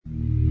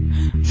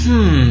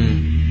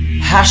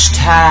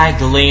Hashtag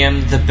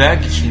Liam the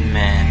Burger King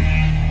Man.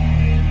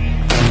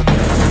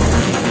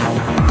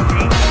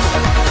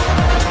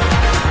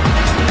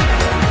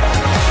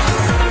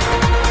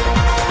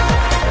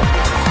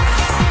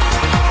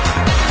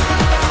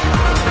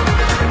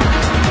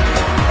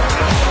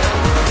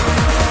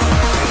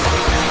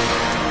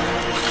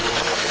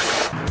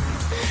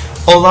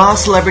 Hola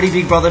Celebrity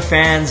Big Brother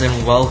fans,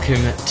 and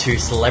welcome to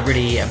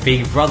Celebrity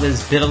Big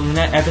Brother's Bit on the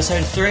Net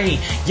episode 3.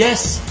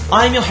 Yes,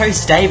 I'm your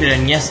host David,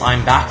 and yes,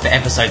 I'm back for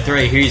episode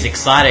 3. Who's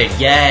excited?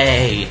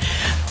 Yay!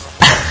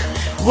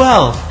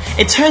 Well,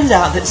 it turns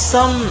out that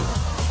some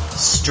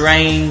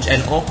strange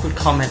and awkward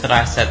comment that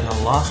I said in the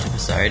last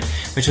episode,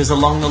 which was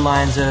along the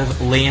lines of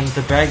Liam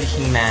the Burger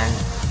King Man,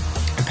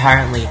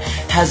 apparently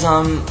has,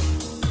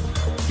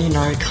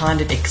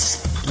 kind of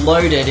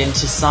exploded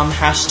into some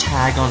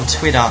hashtag on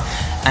Twitter,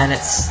 and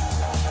it's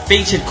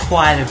featured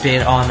quite a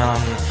bit on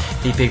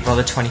the Big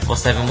Brother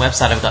 24/7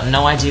 website. I've got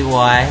no idea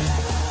why.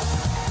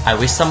 I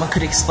wish someone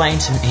could explain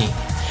to me.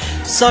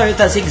 So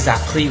that's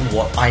exactly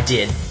what I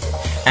did.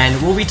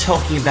 And we'll be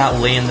talking about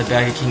Liam the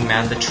Burger King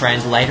Man, the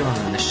trend, later on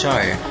in the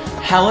show.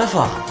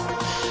 However,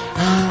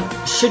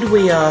 should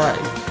we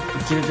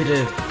give a bit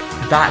of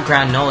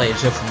background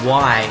knowledge of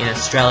why in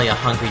Australia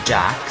Hungry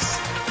Jack's,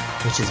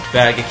 which is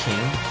Burger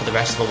King for the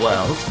rest of the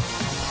world,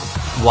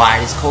 why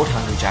it is called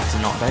Hungry Jack's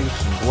and not Burger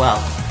King?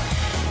 Well,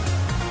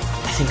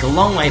 I think a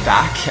long way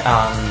back,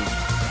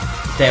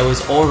 there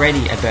was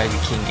already a Burger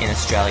King in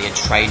Australia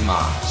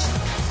trademarked,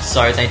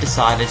 so they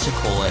decided to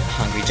call it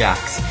Hungry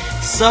Jack's.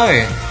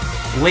 So,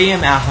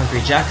 Liam, our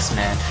Hungry Jack's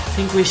man, I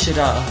think we should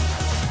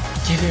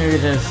give him a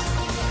bit of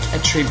a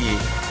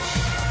tribute.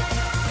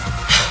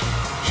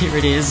 Here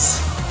it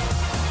is.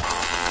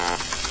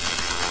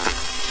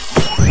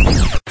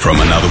 From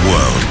another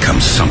world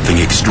comes something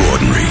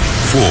extraordinary,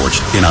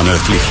 forged in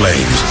unearthly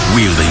flames,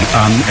 wielding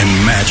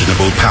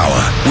unimaginable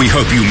power. We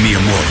hope you mere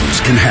mortals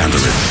can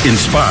handle it.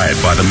 Inspired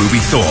by the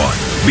movie Thor,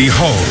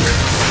 behold,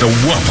 the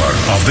Whopper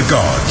of the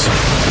Gods.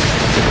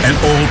 An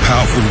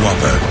all-powerful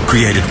Whopper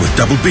created with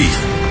double beef,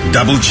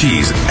 double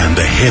cheese, and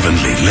the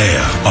heavenly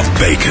layer of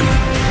bacon.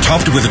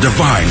 Topped with a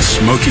divine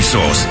smoky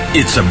sauce,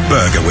 it's a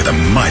burger with a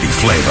mighty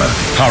flavor.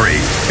 Hurry,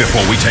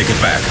 before we take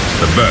it back.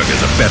 The burgers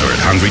are better at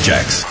Hungry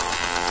Jack's.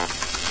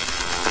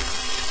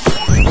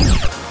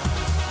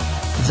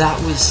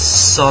 That was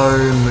so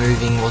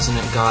moving, wasn't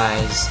it,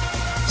 guys?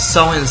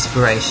 So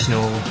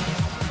inspirational.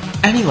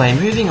 Anyway,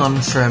 moving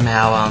on from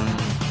our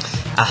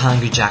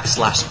Hungry Jack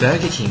 /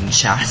 Burger King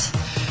chat,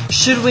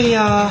 should we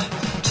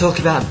talk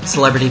about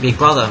Celebrity Big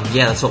Brother?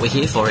 Yeah, that's what we're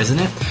here for, isn't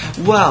it?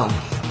 Well,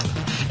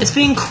 it's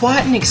been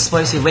quite an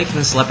explosive week in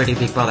the Celebrity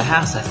Big Brother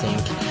house, I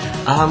think.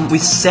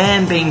 With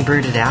Sam being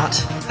booted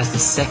out as the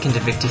second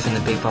evictee from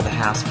the Big Brother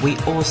house, we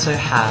also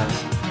have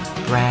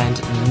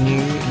brand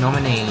new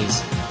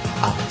nominees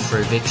up for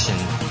eviction.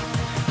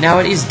 Now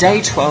it is day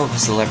 12 of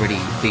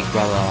Celebrity Big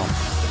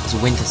Brother's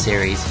winter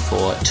series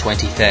for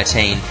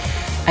 2013,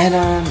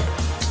 and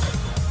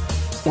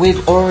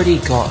we've already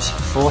got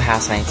 4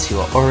 housemates who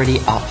are already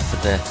up for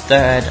the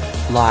 3rd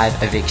live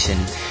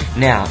eviction.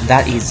 Now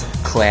that is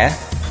Claire,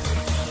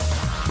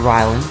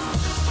 Rylan,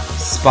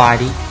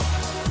 Spidey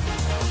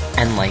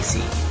and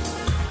Lacey.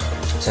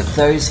 So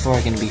those 4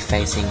 are going to be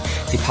facing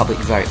the public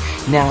vote.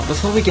 Now,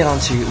 before we get on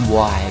to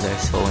why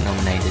those 4 were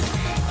nominated,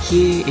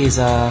 here is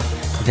the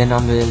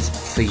numbers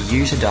for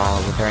you to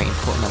dial, the very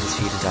important numbers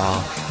for you to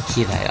dial.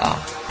 Here they are.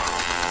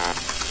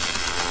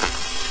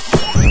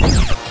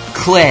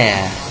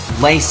 Claire,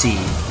 Lacey,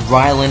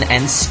 Rylan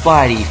and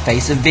Spidey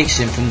face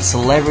eviction from the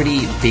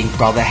Celebrity Big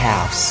Brother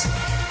house.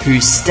 Who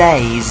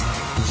stays,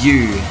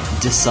 you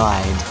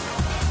decide.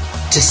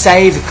 To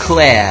save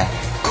Claire,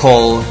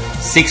 call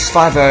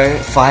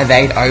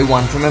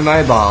 650-5801 from a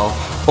mobile,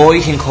 or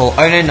you can call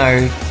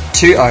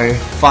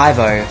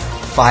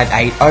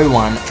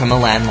 090-2050-5801 from a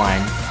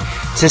landline.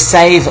 To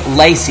save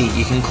Lacey,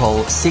 you can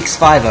call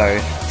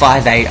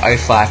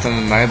 650-5805 from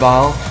a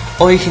mobile,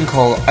 or you can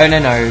call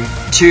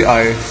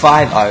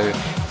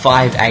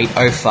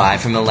 090-2050-5805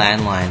 from a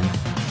landline.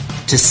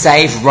 To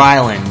save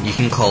Rylan, you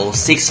can call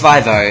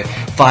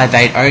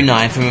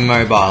 650-5809 from a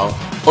mobile,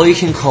 or you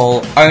can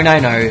call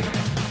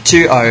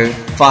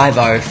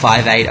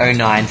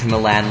 090-2050-5809 from a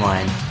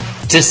landline.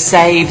 To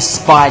save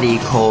Spidey,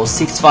 call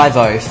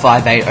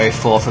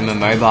 650-5804 from a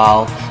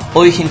mobile,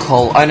 or you can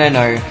call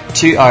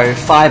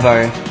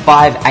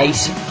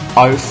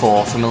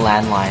 090-2050-5804 from a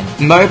landline.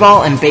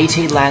 Mobile and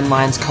BT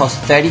landlines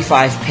cost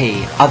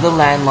 35p. Other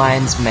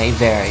landlines may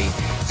vary.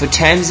 For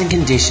terms and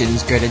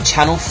conditions, go to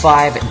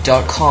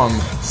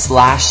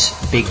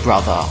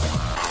channel5.com/bigbrother.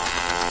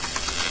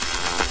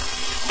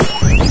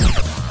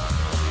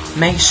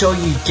 Make sure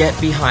you get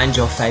behind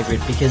your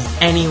favourite, because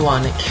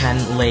anyone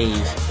can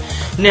leave.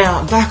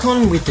 Now, back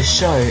on with the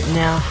show.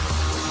 Now,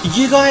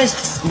 you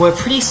guys were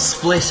pretty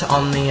split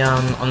on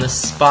the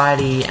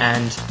Spidey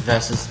and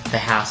versus the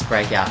house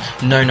breakout.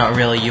 No, not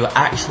really. You were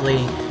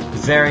actually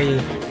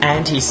very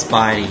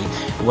anti-Spidey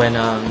when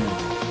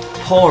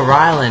poor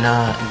Rylan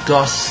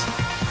got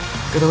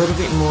got a little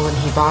bit more than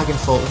he bargained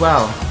for.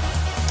 Well,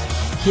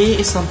 here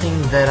is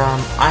something that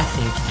I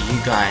think you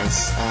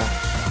guys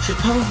should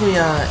probably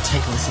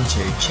take a listen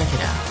to. Check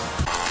it out.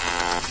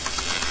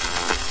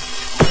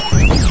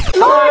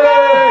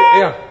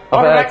 Yeah,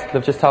 I've heard.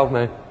 They've just told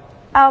me.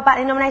 Oh, about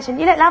the nomination.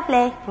 You look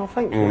lovely. Oh,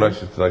 thank you.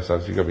 Nomination today, son,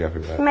 so you've got to be happy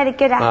with that. You made a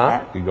good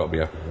effort. You've got to be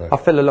happy with that. I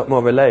feel a lot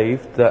more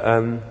relieved that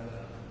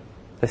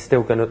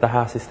the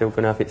house is still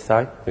going to have its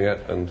say. Yeah,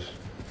 and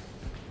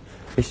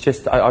it's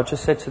just, I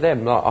just said to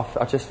them, like,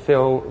 I just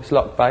feel, it's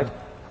locked, babe.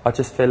 I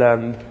just feel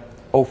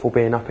awful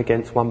being up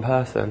against one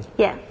person.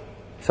 Yeah.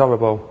 It's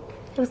horrible.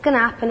 It was going to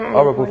happen at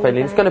Horrible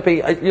feeling. It's going to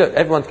be, look,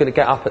 everyone's going to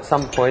get up at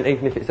some point,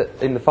 even if it's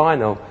in the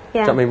final. Yeah. Do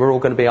you know what I mean? We're all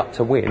going to be up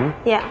to win.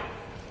 Yeah.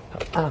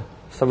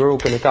 So we're all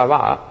going to go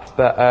up,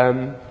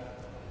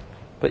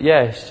 but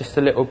yeah, it's just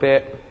a little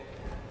bit.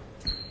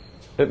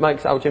 It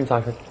makes Jim's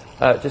open.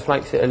 Just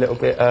makes it a little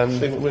bit.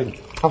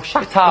 Oh,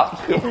 shut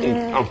up!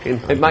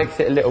 It makes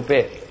it a little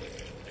bit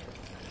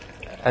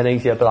an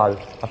easier blow,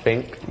 I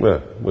think. yeah,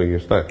 where you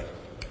stay?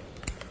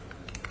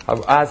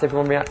 How's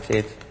everyone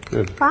reacted?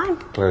 Good. Fine.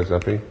 Claire's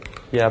happy.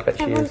 Yeah, I bet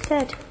she Everyone's is.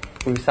 good.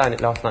 We were saying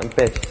it last night in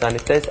bed. She's saying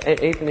if there's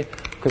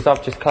because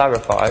I've just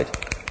clarified, 2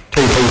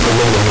 people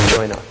will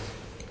join us.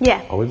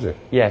 Yeah. Oh, is it?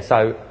 Yeah,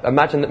 so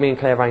imagine that me and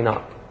Claire ain't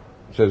up.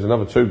 So there's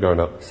another 2 going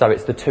up. So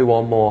it's the 2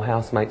 or more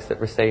housemates that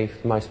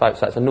receive the most votes.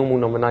 So it's a normal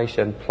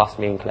nomination plus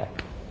me and Claire.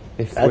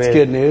 That's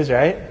good news,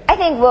 right? I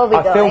think we'll be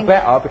I going. feel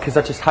better because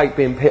I just hate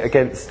being pit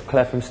against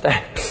Claire from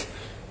Steps.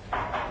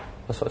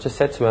 That's what I just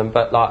said to them.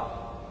 But like,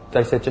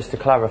 they said just to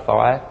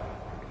clarify,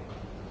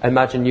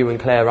 imagine you and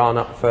Claire aren't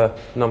up for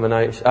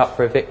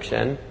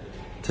eviction.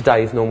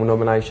 Today's normal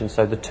nomination,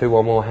 so the 2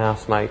 or more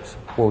housemates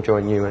will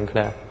join you and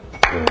Claire.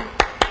 Yeah.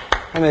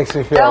 That makes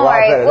me feel Don't a lot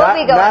worry, better. we'll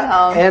be going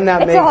home. And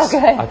that it's makes... all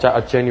good.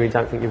 I genuinely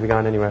don't think you'll be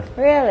going anywhere.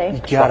 Really?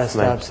 You gotta Trust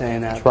me. stop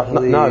saying that, No,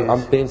 please.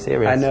 I'm being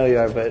serious. I know you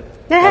are, but...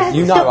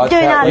 You know I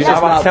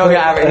tell you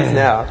how it is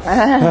now.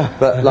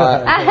 But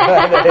like...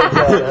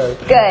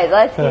 Good,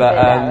 let's keep it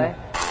that way.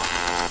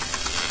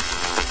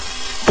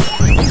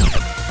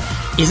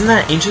 Isn't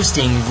that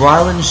interesting?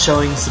 Ryland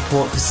showing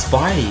support for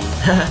Spidey.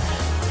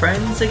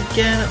 Friends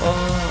again, or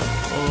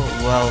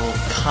well,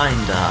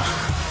 kinda.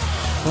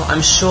 Well,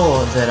 I'm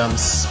sure that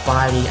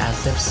Spidey,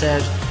 as they've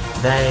said,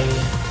 they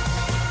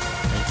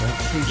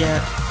don't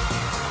forget.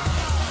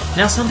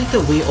 Now, something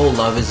that we all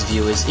love as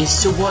viewers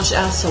is to watch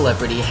our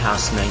celebrity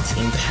housemates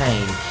in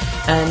pain.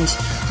 And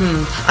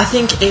I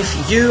think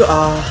if you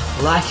are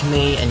like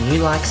me and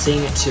you like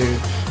seeing it too,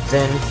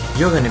 then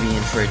you're going to be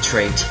in for a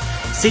treat.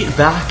 Sit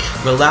back,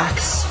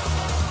 relax,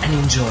 and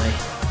enjoy.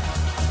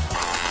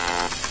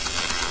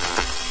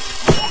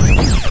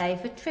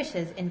 For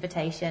Trisha's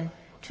invitation.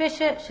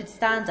 Trisha should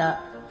stand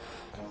up.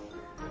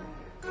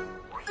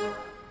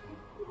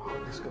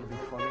 This is gonna be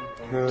funny.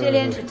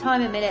 Gillian should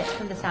time a minute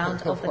from the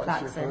sound of the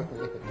klaxon.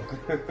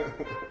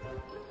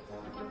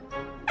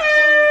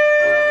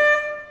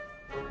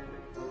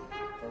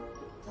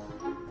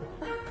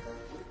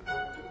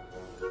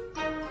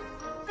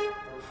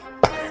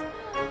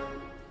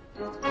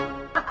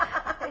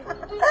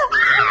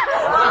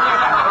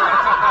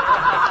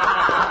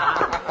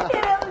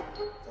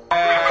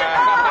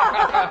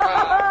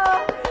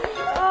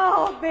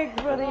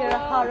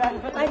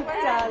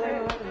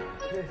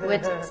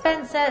 Would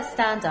Spencer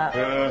stand up?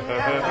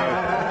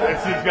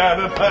 This is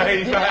gonna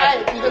pay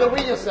back. Hey, you're gonna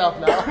wee yourself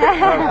now. No,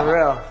 for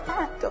real.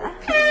 Don't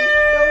pee.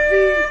 Don't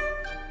pee.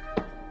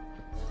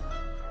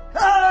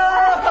 Oh,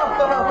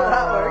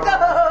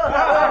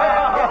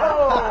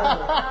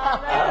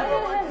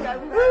 that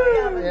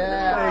worked. Yeah.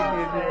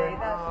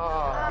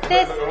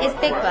 This is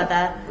Big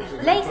Brother.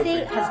 Lacey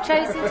has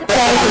chosen to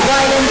play the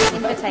Ryland's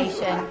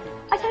invitation.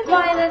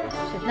 Ryland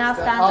should now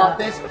stand up.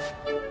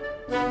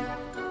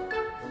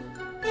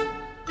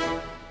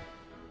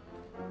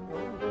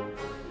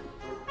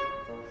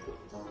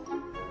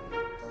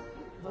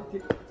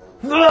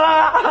 What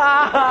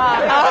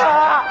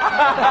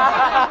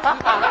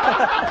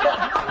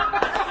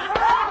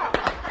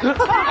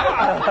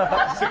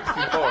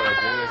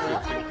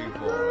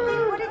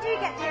did you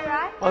get to,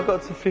 right? I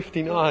got to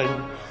 59.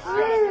 I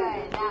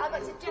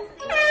got to just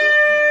the...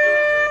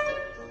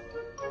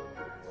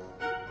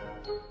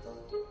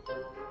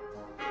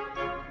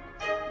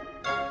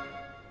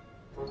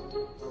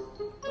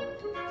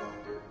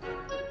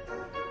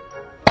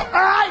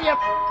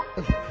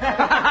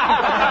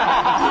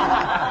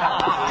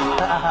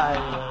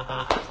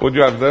 What'd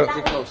you have there?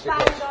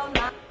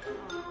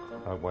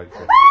 Oh, wait.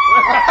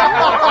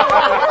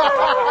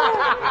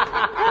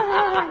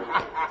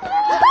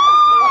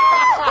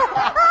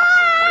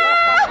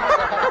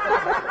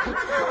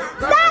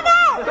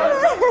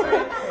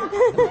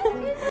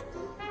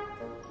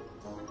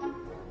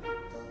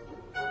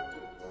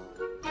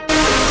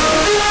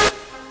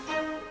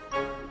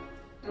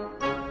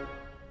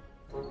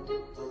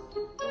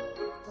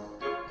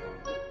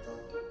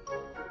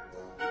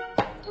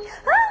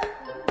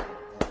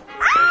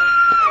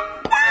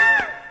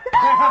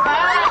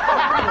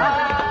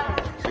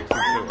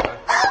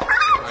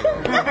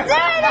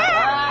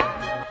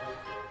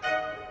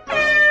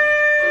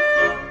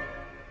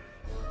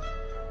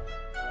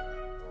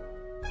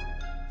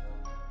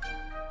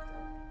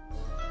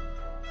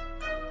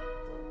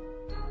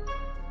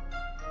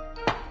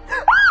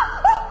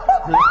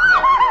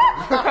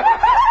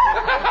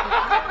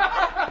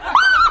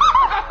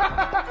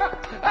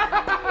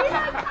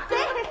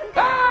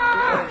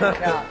 That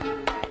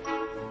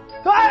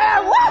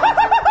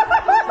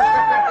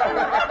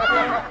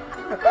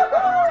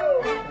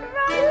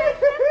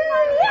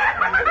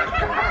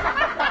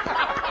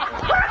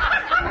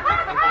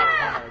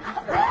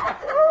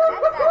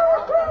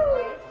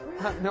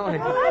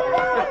noise.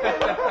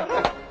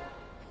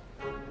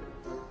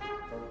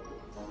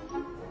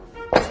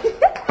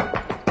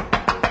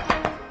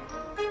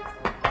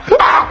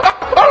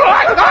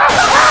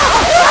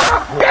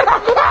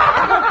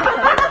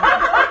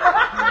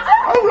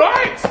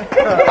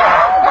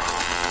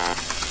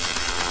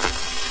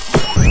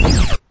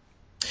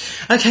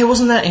 Okay,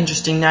 wasn't that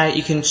interesting? Now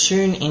you can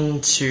tune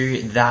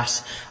into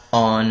that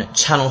on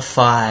Channel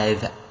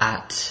 5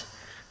 at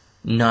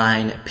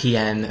 9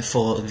 p.m.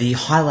 for the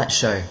highlight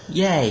show.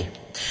 Yay!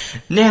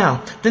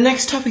 Now, the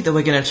next topic that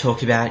we're going to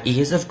talk about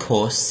is, of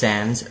course,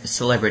 Sam's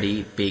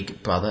Celebrity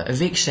Big Brother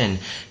Eviction.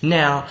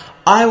 Now,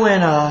 I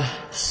went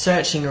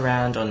searching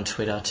around on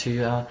Twitter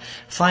to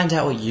find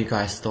out what you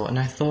guys thought, and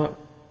I thought,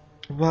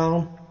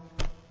 well,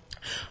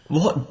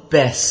 what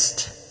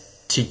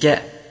best to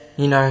get,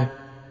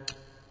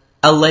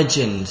 a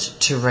legend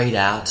to read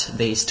out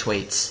these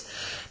tweets.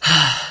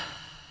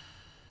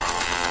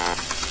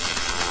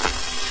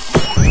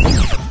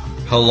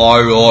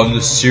 Hello, I'm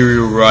the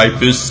serial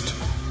rapist,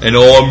 and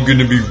I'm going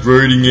to be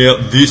reading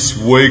out this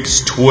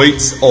week's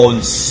tweets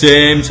on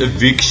Sam's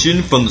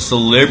eviction from the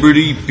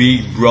Celebrity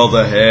Big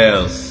Brother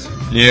house.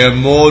 Now, it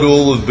might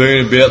all have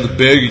been about the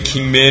Burger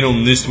King man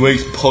on this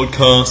week's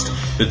podcast,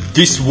 but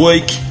this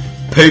week,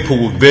 people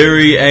were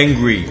very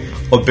angry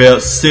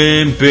about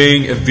Sam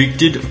being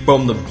evicted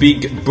from the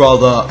Big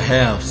Brother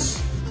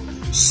house.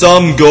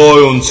 Some guy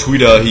on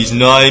Twitter, his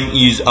name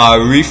is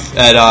Arif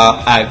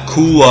at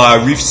Cool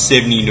Arif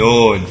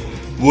 79.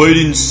 We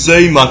didn't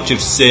see much of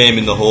Sam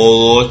in the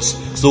highlights,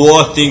 so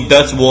I think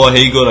that's why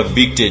he got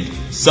evicted.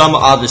 Some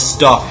other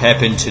stuff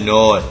happened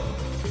tonight.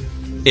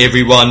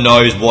 Everyone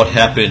knows what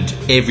happened.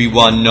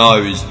 Everyone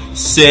knows.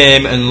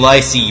 Sam and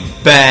Lacey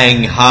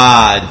banged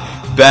hard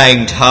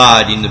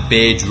in the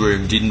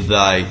bedroom, didn't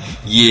they?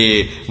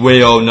 Yeah,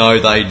 we all know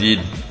they did.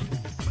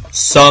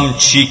 Some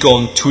chick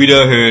on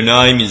Twitter, her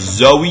name is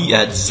Zoe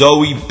at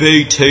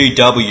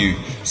ZoeBTW.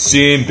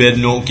 Sam better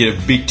not get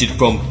evicted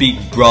from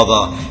Big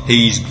Brother.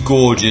 He's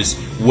gorgeous.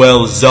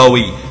 Well,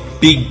 Zoe,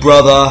 Big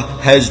Brother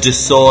has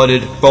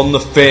decided from the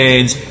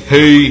fans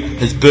who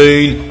has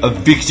been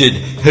evicted.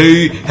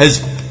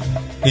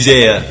 He's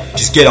out.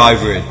 Just get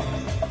over it.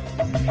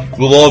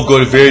 Well, I've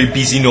got a very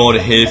busy night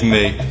ahead of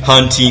me,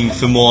 hunting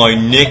for my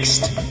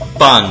next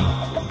fun.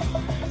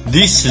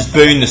 This has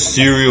been the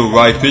Serial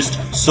Rapist,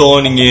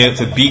 signing out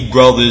for Big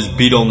Brother's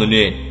Bid on the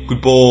Net.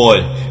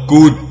 Goodbye.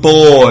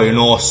 Goodbye, and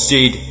I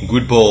said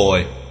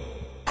goodbye.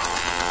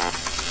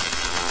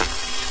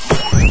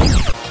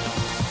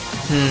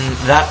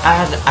 That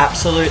had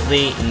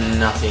absolutely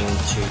nothing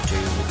to do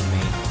with me.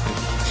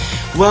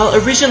 Well,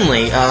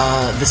 originally,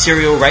 the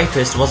serial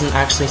rapist wasn't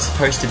actually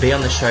supposed to be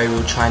on the show. We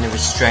were trying to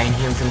restrain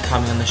him from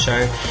coming on the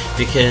show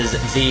because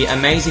the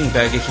amazing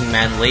Burger King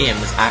man Liam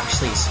was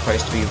actually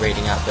supposed to be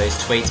reading out those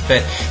tweets,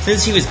 but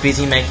since he was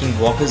busy making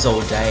Whoppers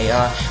all day,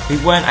 we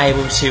weren't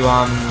able to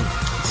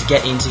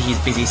get into his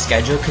busy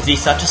schedule because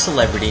he's such a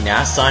celebrity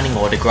now, signing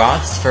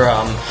autographs for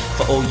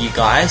all you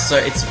guys. So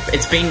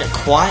it's been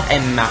quite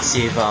a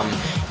massive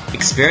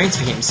experience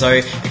for him.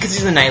 So because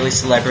he's an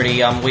A-list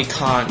celebrity, we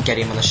can't get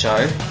him on the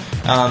show.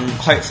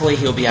 Hopefully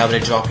he'll be able to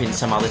drop in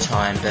some other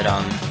time, but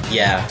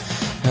yeah,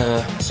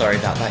 sorry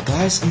about that,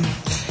 guys.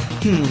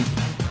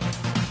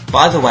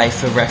 By the way,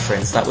 for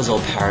reference, that was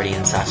all parody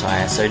and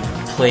satire, so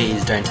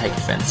please don't take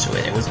offence to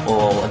it. It was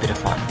all a bit of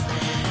fun.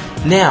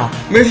 Now,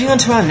 moving on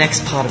to our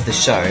next part of the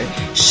show,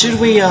 should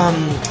we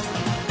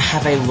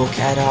have a look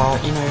at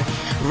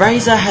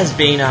Razor has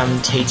been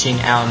teaching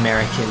our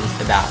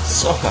Americans about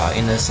soccer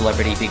in the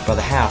Celebrity Big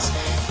Brother house,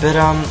 but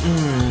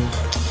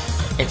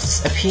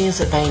it appears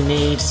that they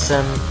need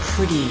some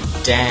pretty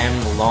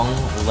damn long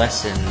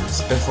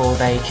lessons before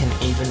they can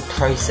even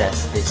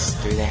process this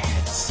through their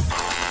heads.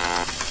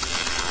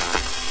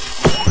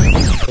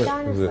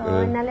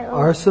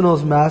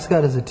 Arsenal's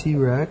mascot is a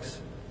T-Rex.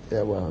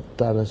 Yeah, well,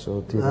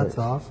 dinosaur T-Rex. That's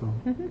awesome.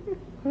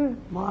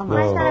 What's my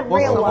mascot?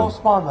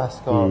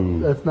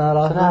 That's not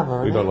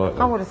awesome. You don't like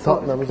that. I would have thought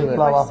Tottenham, isn't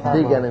it?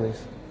 Big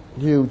enemies.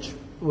 Huge.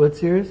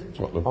 What's yours?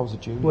 Tottenham. I was a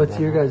junior. What's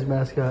your guys'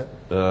 mascot?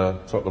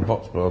 Tottenham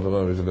Hotspur. I don't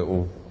know. He's a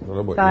little. I don't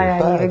know what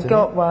Diane, you've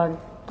got one.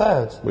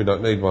 Bird. We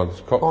don't need one.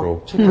 It's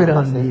cockerel. We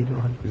don't need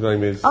one. His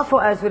name is. I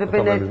thought ours would have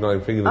been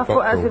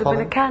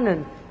a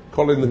cannon.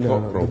 Colin the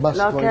cockerel. The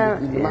mascot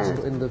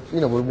in the.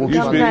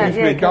 Used to be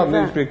a gun.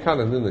 Used to be a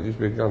cannon, didn't it? Used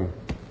to be a gun.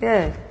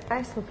 Yeah.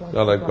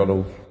 Now they've got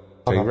all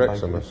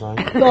T-Rex on us. No,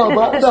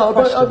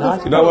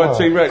 but you know what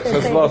T-Rex?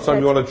 That's the last time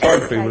you won a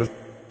trophy.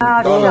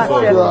 That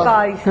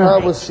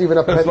was even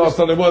a That's the last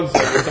time they won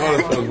something. The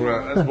dinosaurs were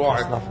out. That's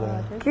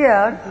why.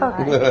 Yeah.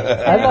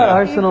 I thought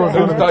Arsenal was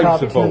one of the top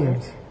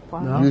teams.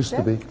 No? Used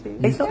to be.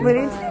 It's not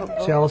really.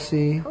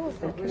 Chelsea.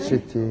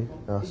 City.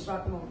 Us.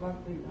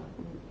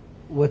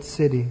 What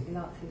city?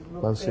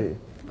 Man City.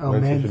 Oh,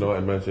 Manchester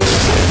Man. United,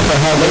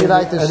 Manchester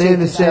United, Are they in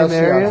the City, same Chelsea,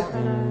 area?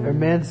 Arsenal. Are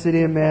Man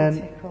City and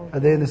Man? Are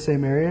they in the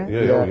same area?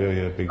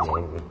 Yeah, big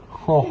one.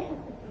 Oh.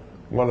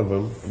 One of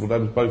them, well, they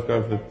was both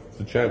going for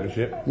the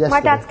championship. Yesterday. My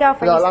dad's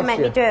girlfriend used to make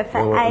me year. do it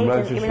for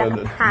ages and give me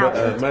like a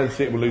pound. Man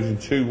City were losing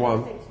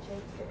 2-1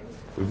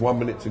 with 1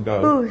 minute to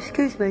go. Oh,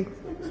 excuse me.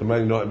 So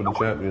Man United were the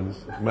champions.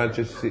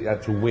 Manchester City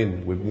had to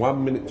win with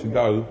 1 minute to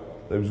go.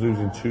 They was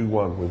losing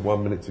 2-1 with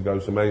 1 minute to go.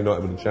 So Man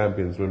United were the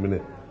champions for a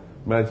minute.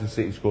 Manchester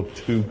City scored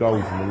 2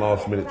 goals in the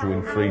last minute to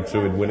win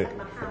 3-2 and win it.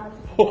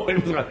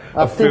 It was like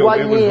After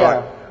 1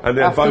 year. And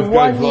then After both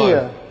 1 games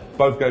year. live.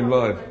 Both games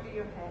live.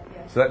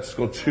 So that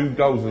scored 2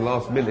 goals in the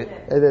last minute.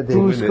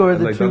 Who scored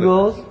the 2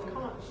 goals?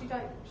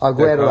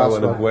 Aguero last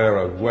and one.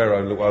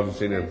 Aguero, look, I haven't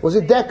seen him. Was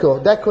it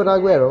Deco? Deco and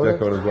Aguero?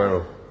 Deco and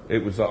Aguero.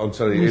 It was, I'm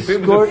telling you, if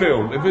it was a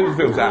film,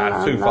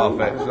 it's too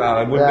far-fetched.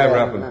 It would never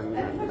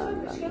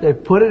happen. They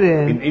put it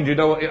in. You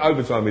know what?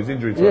 Overtime is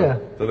injury time. Yeah.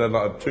 So they had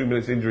like 2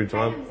 minutes injury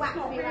time.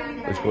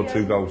 They scored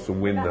 2 goals to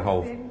win the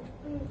whole.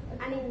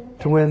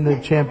 To win the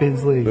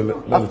Champions League.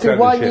 After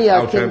 1 year,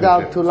 I came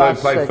down to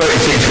last So they played second.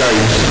 36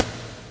 games.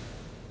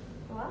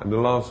 And the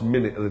last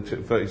minute of the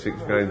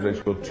 36 games, they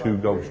scored 2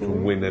 goals to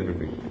win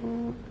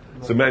everything.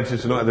 So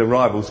Manchester United, their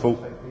rivals, thought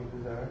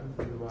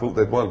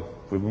they'd won.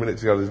 With a minute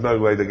to go, there's no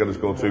way they're going to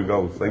score 2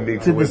 goals. They need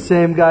to Did win. the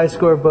same guy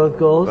score both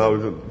goals? No, it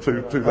was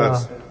two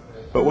lads.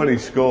 But when he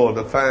scored,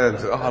 the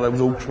fans, they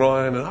was all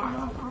crying. And,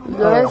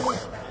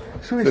 Yes.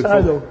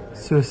 Suicidal.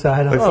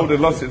 Suicidal. They thought they'd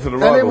lost it to the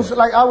And it rivals. was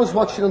like I was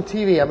watching on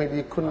TV. I mean,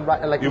 you couldn't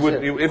write like You you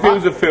wouldn't, said. if it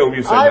was a film,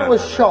 you said I that.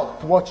 was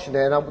shocked watching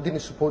it, and I didn't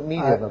support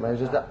neither of them. It was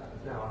just that.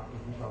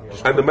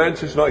 And the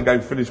Manchester United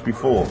game finished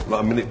before,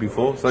 like a minute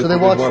before. So they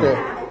thought watched they'd it.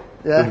 won.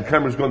 Yeah. So the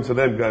camera's gone to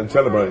them going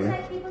celebrating.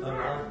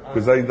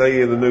 Because they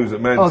hear the news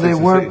that Manchester Oh, they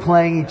weren't City.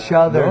 playing each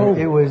other. No.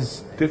 It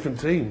was Different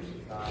teams.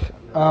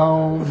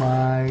 Oh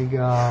my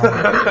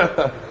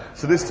god.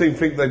 So this team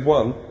think they've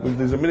won.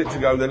 There's a minute to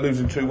go, they're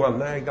losing 2-1.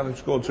 Now they're going to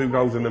score 2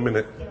 goals in a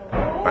minute.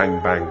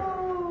 Bang, bang.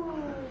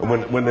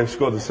 And when they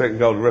scored the second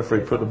goal, the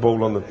referee put the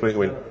ball on the thing and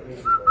went,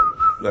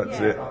 that's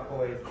it.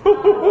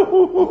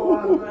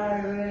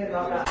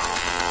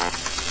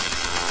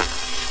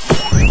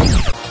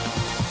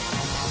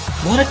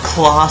 What a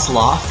class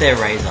laugh there,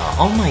 Razor.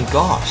 Oh my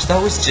gosh,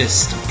 that was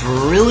just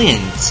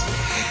brilliant.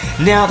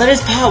 Now, that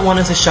is part 1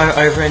 of the show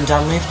over and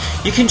done with.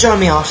 You can join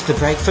me after the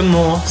break for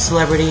more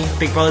Celebrity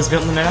Big Brother's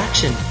Built on the Net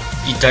action.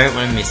 You don't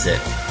want to miss it.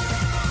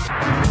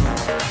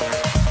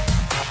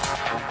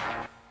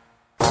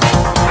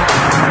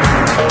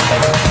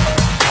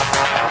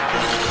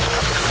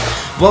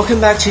 Welcome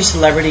back to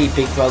Celebrity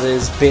Big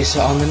Brother's Bit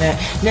on the Net.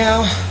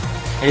 Now,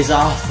 it is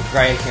after the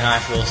break and I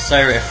feel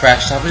so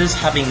refreshed. I was just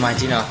having my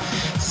dinner.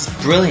 This is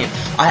brilliant.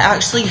 I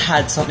actually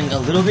had something a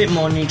little bit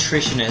more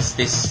nutritious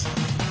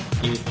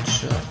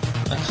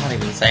I can't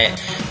even say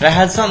it. But I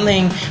had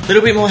something a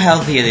little bit more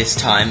healthier this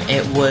time.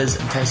 It was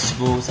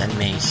vegetables and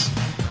meat.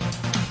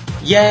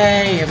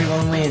 Yay,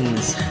 everyone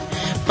wins.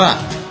 But,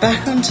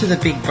 back onto the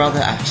Big Brother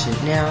action.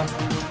 Now,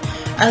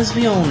 as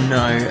we all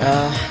know,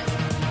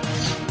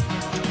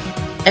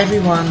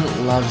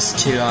 everyone loves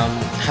to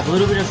have a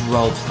little bit of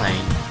role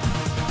playing.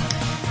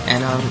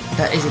 And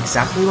that is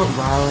exactly what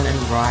Rylan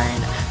and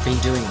Ryan have been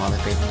doing while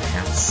they've been in the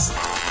house.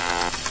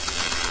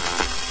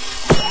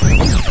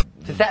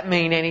 Does that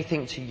mean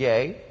anything to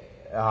you?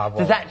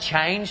 Does that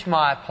change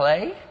my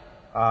play?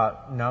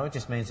 No, it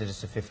just means that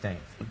it's the 15th.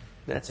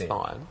 That's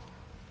fine.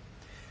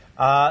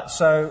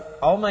 So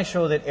I'll make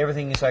sure that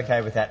everything is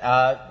okay with that.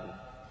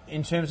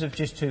 In terms of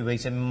just 2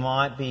 weeks, it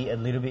might be a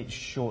little bit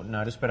short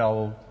notice, but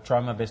I'll try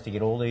my best to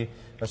get all the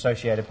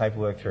associated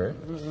paperwork through.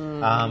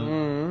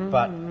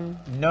 But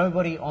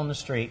nobody on the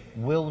street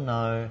will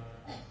know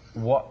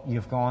what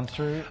you've gone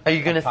through. Are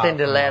you going to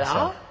send a letter?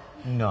 Myself.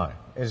 No,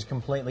 it is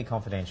completely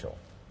confidential.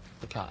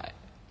 Okay.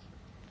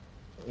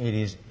 It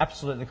is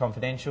absolutely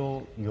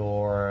confidential.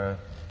 Your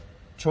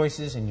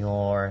choices and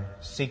your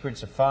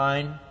secrets are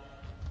fine.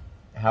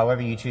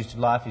 However you choose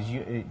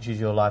choose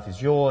your life is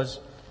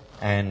yours.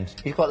 And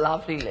you've got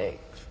lovely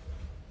legs.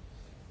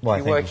 Well,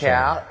 you work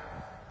out.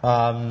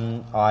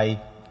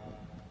 I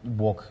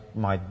walk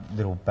my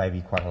little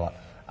baby quite a lot.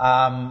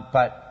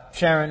 But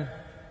Sharon,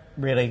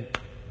 really,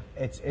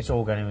 it's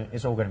all going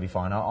to be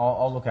fine.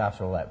 I'll look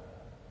after all that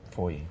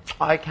for you.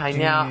 Okay, Do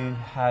now you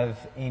have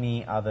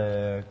any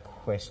other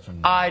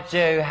questions? I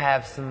do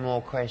have some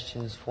more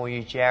questions for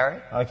you,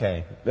 Jared.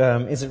 Okay.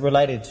 Is it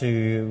related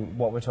to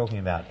what we're talking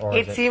about? Or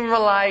It's in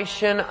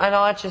relation, and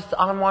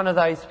I'm one of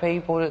those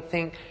people that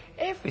think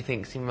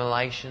everything's in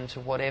relation to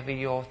whatever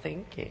you're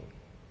thinking.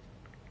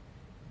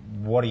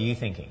 What are you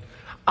thinking?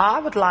 I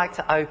would like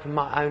to open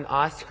my own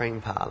ice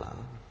cream parlour.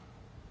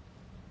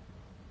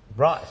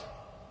 Right.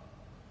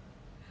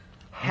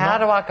 How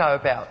do I go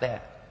about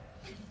that?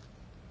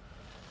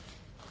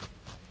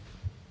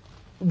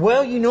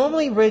 Well, you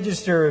normally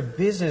register a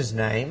business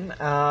name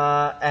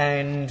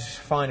and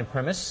find a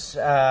premise,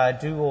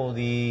 do all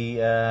the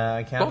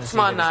accountancy. What's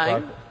my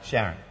name?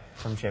 Sharon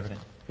from Shepparton.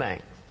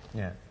 Thanks.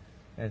 Yeah,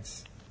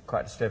 it's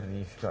quite disturbed that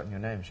you've forgotten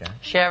your name, Sharon.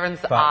 Sharon's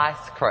But-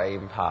 Ice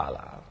Cream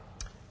Parlour.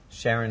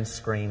 Sharon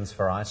screams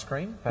for ice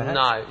cream, perhaps?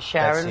 No,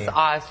 Sharon's That's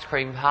Ice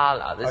Cream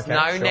Parlour. There's Okay,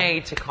 no sure.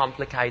 need to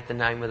complicate the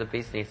name of the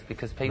business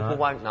because people No.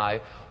 won't know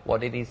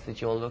what it is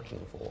that you're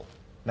looking for.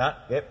 No,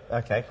 yep,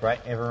 okay, great.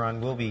 Everyone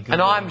will be good.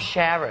 And I'm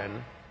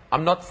Sharon.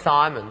 I'm not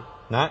Simon.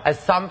 No. As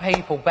some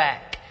people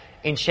back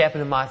in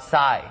Shepparton might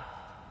say.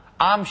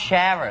 I'm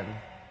Sharon,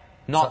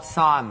 not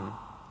Simon.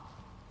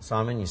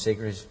 Simon, your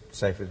secret is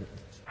safe with...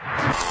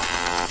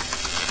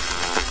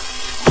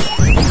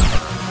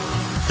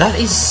 That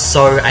is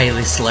so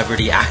A-list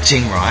celebrity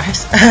acting,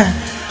 right?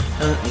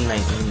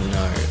 Maybe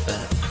no, but...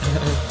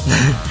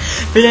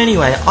 But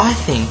anyway, I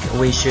think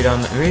we should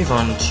move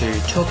on to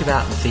talk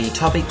about the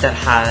topic that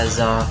has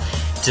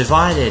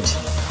divided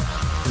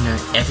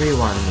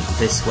everyone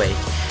this week,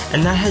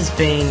 and that has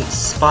been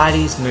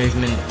Spidey's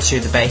movement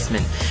to the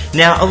basement.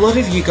 Now, a lot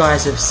of you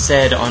guys have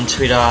said on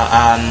Twitter,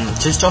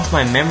 just off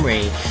my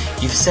memory,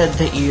 you've said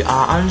that you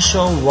are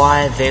unsure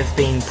why they've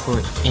been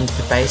put into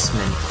the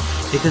basement.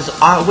 Because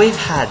we've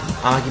had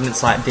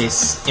arguments like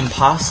this in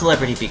past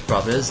Celebrity Big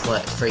Brothers,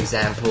 like for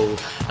example,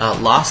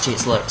 last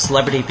year's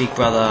Celebrity Big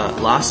Brother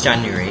last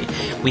January,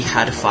 we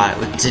had a fight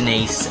with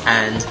Denise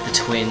and the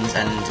twins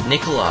and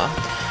Nicola,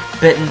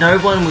 but no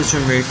one was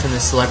removed from the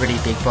Celebrity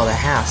Big Brother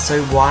house,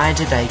 so why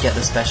did they get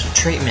the special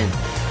treatment?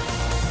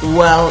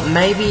 Well,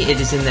 maybe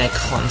it is in their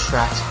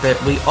contract, but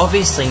we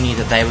obviously knew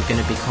that they were going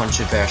to be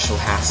controversial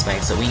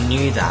housemates, that we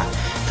knew that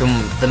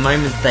from the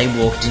moment they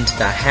walked into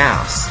that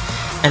house.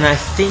 And I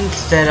think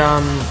that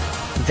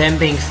them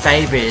being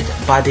favoured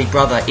by Big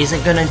Brother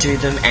isn't going to do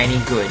them any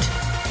good.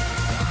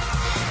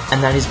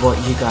 And that is what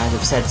you guys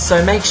have said.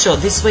 So make sure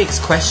this week's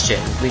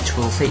question, which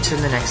will feature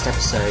in the next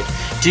episode,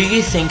 do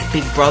you think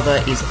Big Brother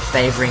is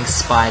favouring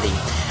Spidey?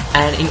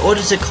 And in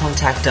order to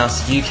contact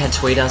us, you can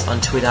tweet us on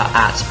Twitter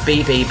at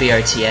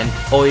BBBOTN,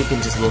 or you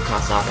can just look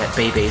us up at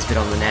BBsBit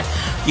on the net.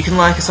 You can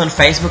like us on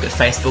Facebook at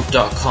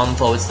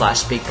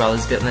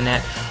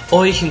facebook.com/BigBrothersBitOnTheNet,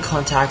 or you can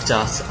contact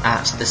us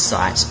at the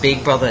site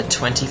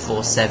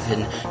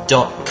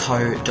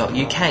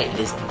bigbrother247.co.uk. It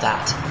is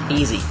that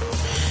easy.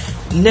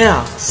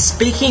 Now,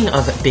 speaking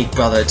of Big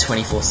Brother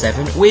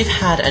 24/7, we've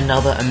had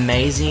another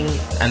amazing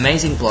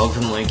blog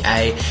from Luke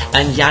A,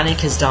 and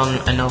Yannick has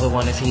done another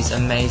one of his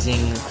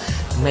amazing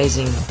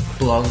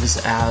blogs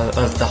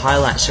of the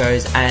highlight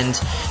shows, and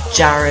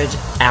Jared,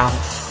 our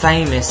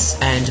famous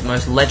and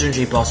most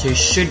legendary boss, who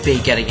should be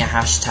getting a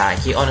hashtag.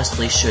 He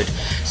honestly should.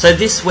 So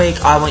this week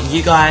I want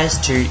you guys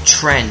to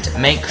trend.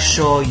 Make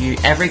sure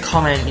every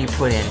comment you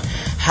put in,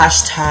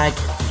 hashtag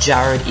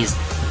Jared is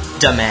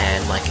the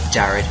man, like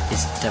Jared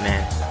is the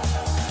man.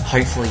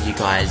 Hopefully you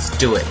guys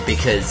do it,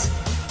 because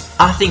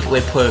I think it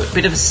would put a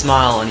bit of a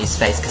smile on his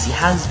face, because he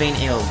has been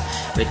ill.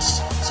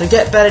 So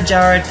get better,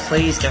 Jared.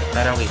 Please get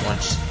better. We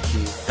want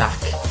you back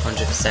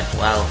 100%.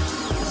 Well,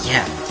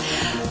 yeah.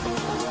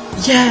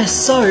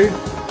 So,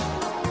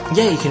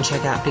 you can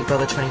check out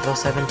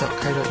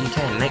bigbrother247.co.uk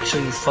and make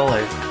sure you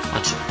follow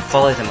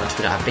them on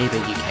Twitter at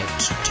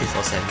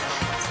BBUK247.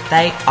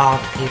 They are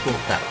the people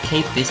that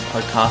keep this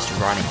podcast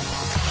running.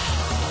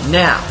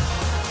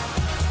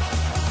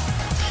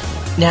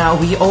 Now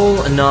we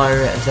all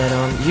know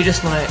that you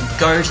just want to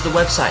go to the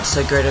website,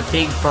 so go to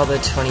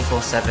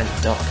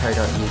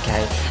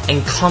bigbrother247.co.uk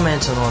and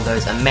comment on all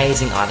those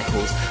amazing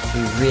articles.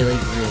 We really,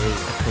 really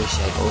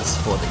appreciate all the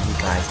support that you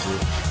guys give,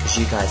 because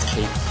you guys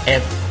keep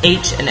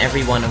each and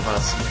every one of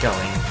us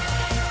going.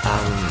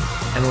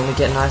 And when we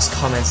get nice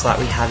comments like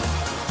we had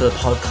for the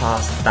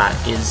podcast, that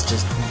is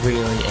just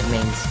really, it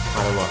means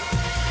quite a lot.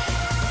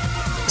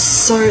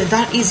 So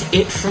that is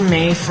it from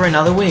me for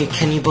another week.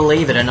 Can you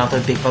believe it? Another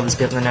Big Brothers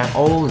Bit on the Net,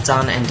 all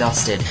done and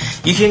dusted.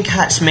 You can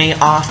catch me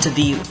after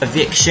the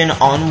eviction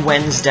on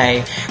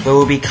Wednesday, where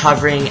we'll be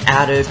covering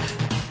out of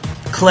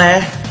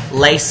Claire,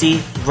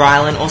 Lacey,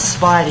 Rylan or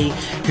Spidey,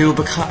 who will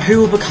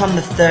become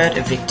the third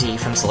evictee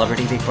from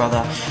Celebrity Big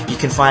Brother. You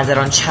can find that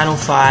on Channel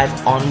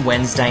 5 on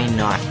Wednesday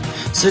night.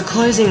 So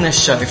closing the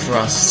show for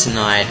us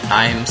tonight,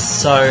 I am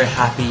so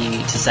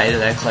happy to say that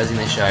they're closing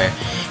the show,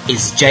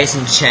 is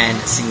Jason Chen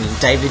singing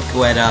David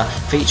Guetta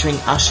featuring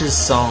Usher's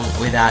song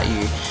Without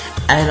You.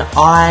 And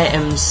I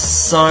am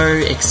so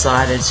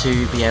excited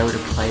to be able to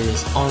play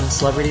this on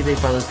Celebrity Big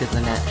Brothers Bit on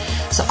the Net.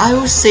 So I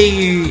will see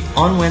you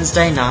on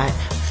Wednesday night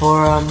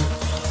for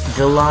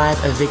the live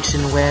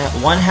eviction, where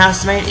one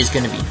housemate is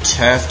going to be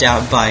turfed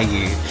out by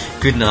you.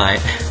 Good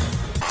night.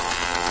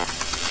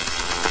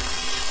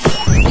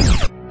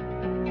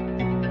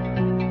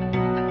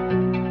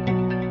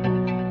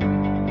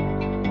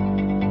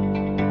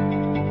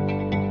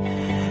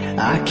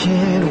 I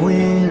can't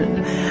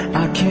win,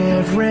 I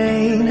can't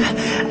reign,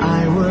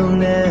 I will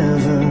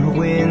never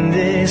win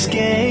this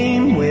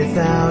game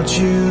without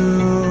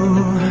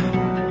you,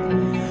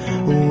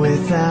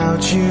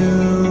 without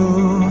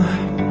you.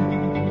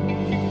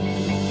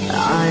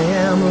 I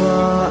am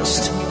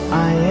lost,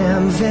 I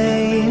am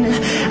vain,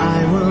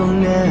 I will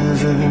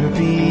never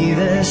be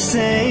the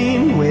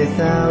same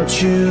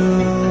without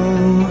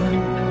you,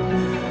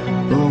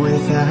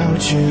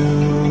 without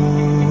you.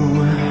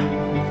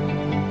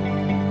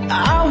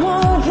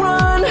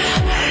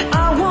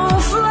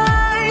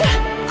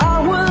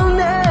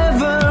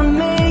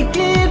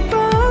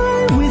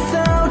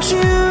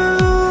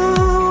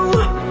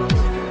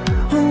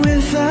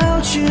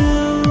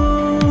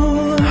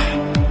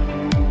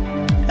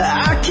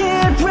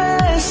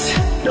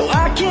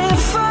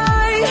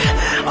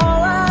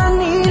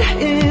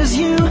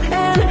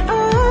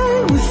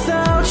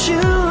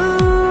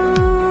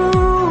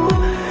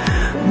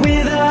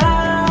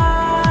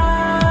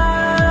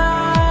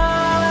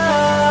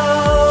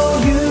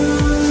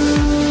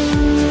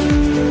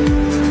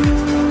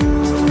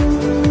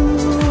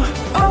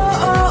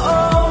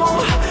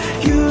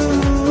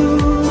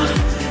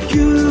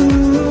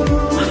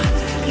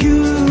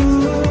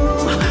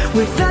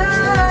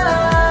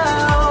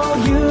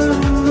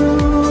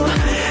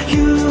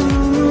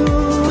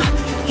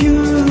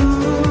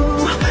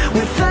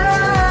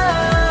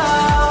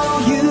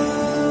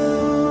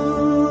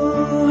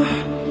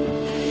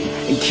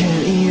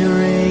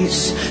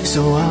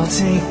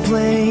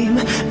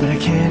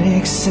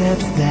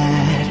 accept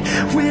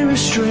that we're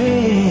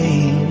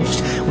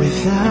estranged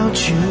without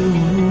you,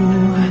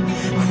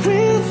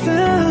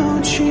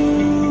 without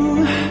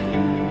you.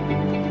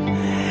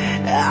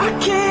 I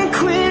can't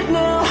quit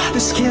now,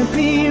 this can't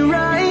be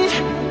right.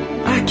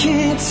 I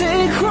can't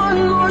take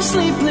one more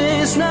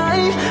sleepless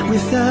night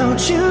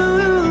without you,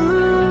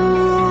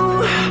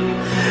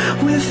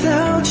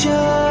 without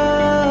you.